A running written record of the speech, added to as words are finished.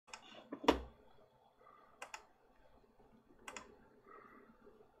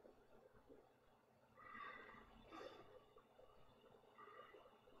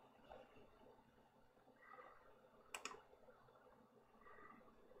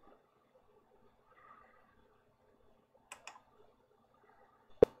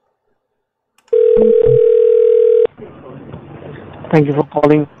Thank you for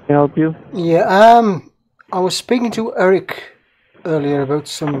calling. Can I help you? Yeah, I was speaking to Eric earlier about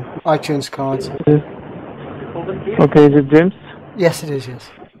some iTunes cards. Okay, is it James? Yes, it is, yes.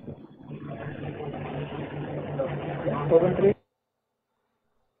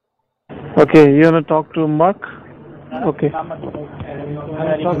 Okay, you wanna talk to Mark? Okay. Mark.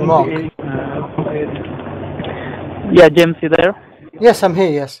 Yeah, James, you there? Yes, I'm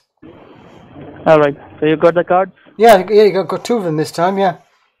here, yes. Alright, so you got the cards? Yeah, you got two of them this time, yeah.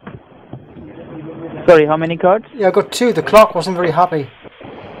 Sorry, how many cards? Yeah, I got two. The clock wasn't very happy.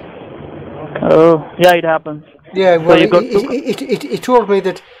 Oh, yeah, it happens. Yeah, well, so you got he told me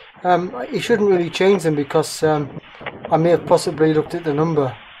that he shouldn't really change them because I may have possibly looked at the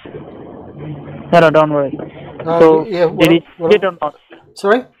number. No, don't worry. So, yeah, did he change it or not?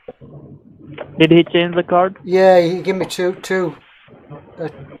 Sorry? Did he change the card? Yeah, he gave me two.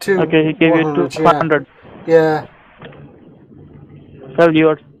 Okay, he gave you 200. Yeah. Well, you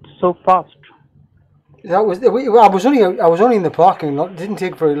are so fast. That was. I was only in the parking lot. It didn't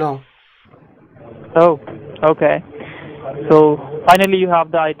take very long. Oh, okay. So finally, you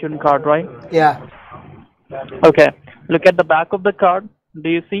have the iTunes card, right? Yeah. Okay. Look at the back of the card. Do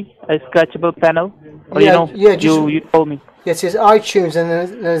you see a scratchable panel? Or yeah. You told me. Yes, it says iTunes, and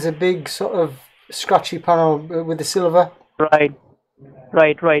there's a big sort of scratchy panel with the silver. Right.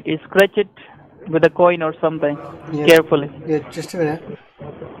 You scratch it with a coin or something. Yeah. Carefully. Yeah. Just a minute.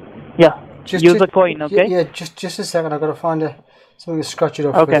 Yeah. Use a coin, okay? Yeah. Just a second. I've got to find something to scratch it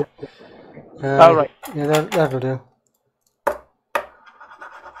off. Okay. With. All right. Yeah, that'll do.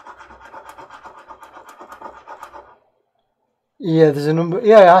 Yeah, there's a number.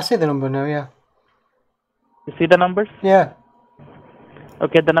 Yeah, I see the number now. Yeah. You see the numbers? Yeah.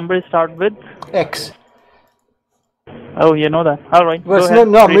 Okay, the numbers start with X. Oh, you know that. All right. Well,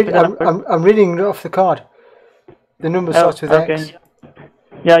 I'm reading it off the card. The number starts with X.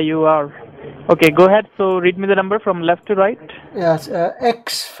 Yeah, you are. Okay, go ahead. So read me the number from left to right. Yeah, it's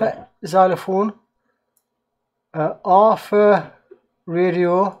X for xylophone, R for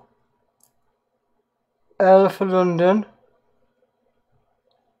radio, L for London,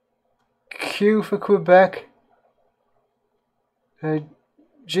 Q for Quebec,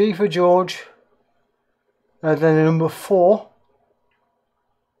 G for George, then the number 4,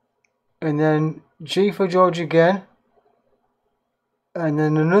 and then G for George again, and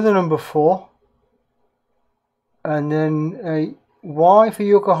then another number 4, and then a Y for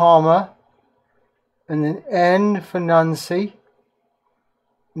Yokohama, and then N for Nancy,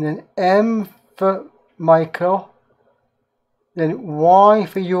 and then M for Michael, then Y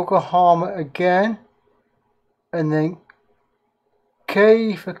for Yokohama again, and then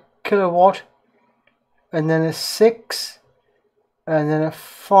K for kilowatt, and then a 6, and then a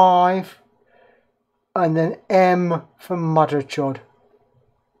 5, and then M for Madrichod.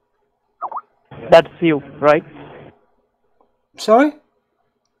 That's you, right? Sorry?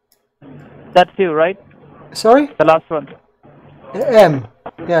 That's you, right? Sorry? The last one. M,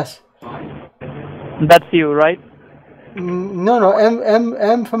 yes. That's you, right? No,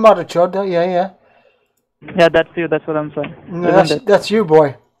 M for Madrichod, yeah. Yeah, that's you, that's what I'm saying. No, that's you,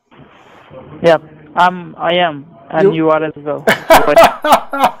 boy. Yeah, I am, and you are as well.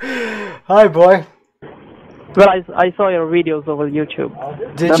 Hi, boy. Well, I saw your videos over YouTube.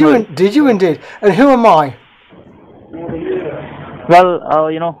 Did you indeed? And who am I? Well,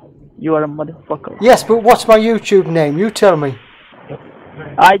 you are a motherfucker. Yes, but what's my YouTube name? You tell me.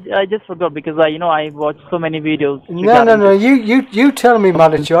 I just forgot because I watched so many videos. No. You tell me,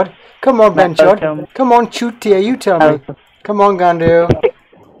 Madrichod. Come on, Benchod. Come on, Chutia. You tell me. Come on, Gandu.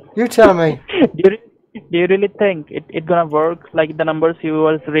 You tell me. Do you really think it gonna work like the numbers you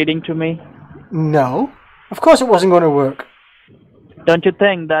was reading to me? No, of course it wasn't going to work. Don't you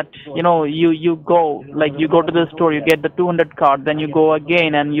think that you go to the store, you get the 200 card, then you go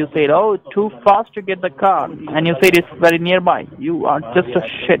again and you say, oh, too fast to get the card, and you say it's very nearby. You are just a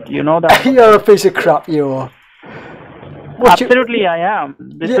shit, you know that. You're a piece of crap, you are. Absolutely, I am.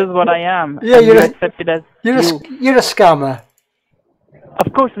 This is what I am. Yeah, you're a scammer.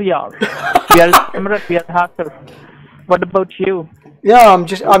 Of course we are. We are a scammer. We are hackers. What about you? Yeah, I'm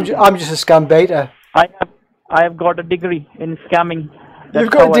just a scam beta. I have got a degree in scamming.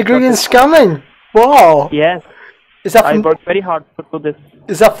 You've got a degree in scamming? Wow. Yes. I worked very hard to do this.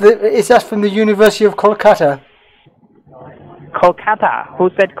 Is that from the University of Kolkata? Kolkata? Who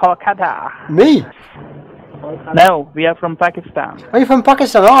said Kolkata? Me. No, we are from Pakistan. Are you from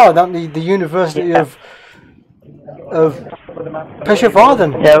Pakistan? Oh, the University of Peshawar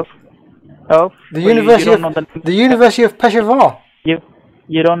then? Yeah. Oh. The University of Peshawar.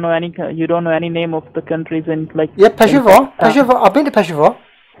 You don't know any. You don't know any name of the countries in like. Yeah, Peshawar. Peshawar. I've been to Peshawar.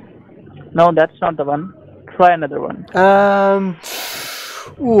 No, that's not the one. Try another one.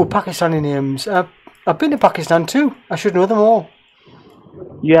 Pakistani names. I've been to Pakistan too. I should know them all.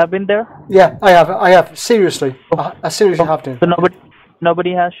 You have been there? Yeah, I have. I have. Seriously. I seriously have done. So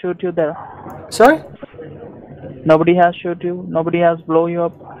nobody has shoot you there. Sorry? Nobody has shoot you. Nobody has blow you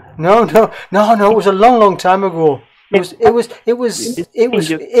up. No. It was a long time ago. It was.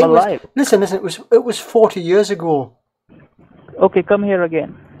 Listen. It was 40 years ago. Okay, come here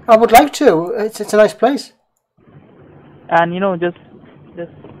again. I would like to. It's a nice place. And just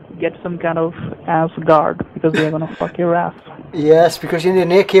get some kind of ass guard because they're gonna fuck your ass. Yes, because you need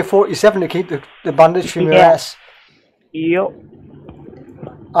an AK-47 to keep the bandage from your ass. Yo.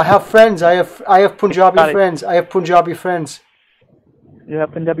 I have friends. I have Punjabi friends. I have Punjabi friends. You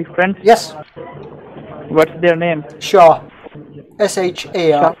have Punjabi friends? Yes. What's their name? Shah.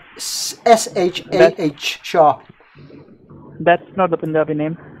 S-H-A-R. S-H-A-H. Shah. That's not the Punjabi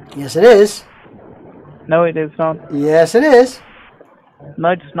name. Yes, it is. No, it is not. Yes, it is. No,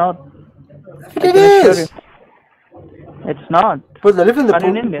 it's not. It is. It's not. But they live in the... Are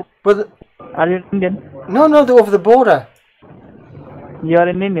you Indian? Are you Indian? No, they're over the border. You are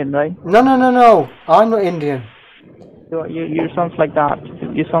an Indian, right? No. I'm not Indian. You sounds like that.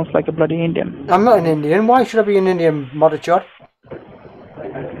 You sounds like a bloody Indian. I'm not an Indian. Why should I be an Indian, Modachot?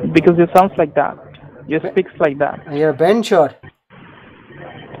 Because you sounds like that. You speaks like that. You're a Benchot.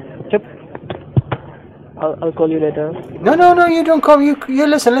 Chip. I'll call you later. No, you don't call me. You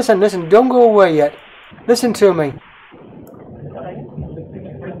listen. Don't go away yet. Listen to me.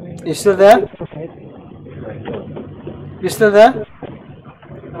 You still there? You still there?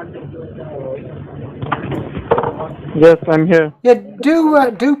 Yes, I'm here. Yeah,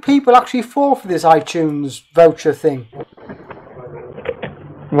 do people actually fall for this iTunes voucher thing?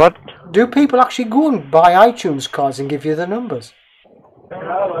 What? Do people actually go and buy iTunes cards and give you the numbers?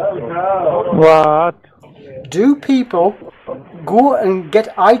 What? Do people go and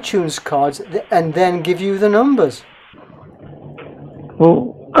get iTunes cards and then give you the numbers?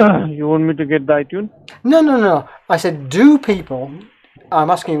 Oh, you want me to get the iTunes? No. I said, do people? I'm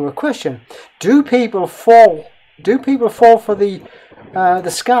asking you a question. Do people fall for the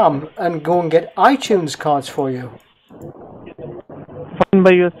scam and go and get iTunes cards for you? Find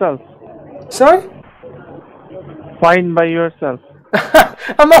by yourself. Sorry? Find by yourself.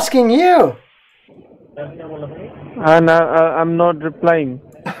 I'm asking you. And I'm not replying.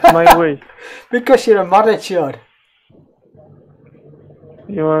 My way. Because you're a Modachot.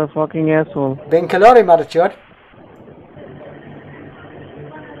 You are a fucking asshole. Ben Kalori, Modachot.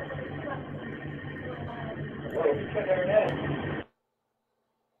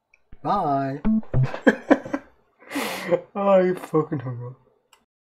 Bye. Oh, you fucking hung up.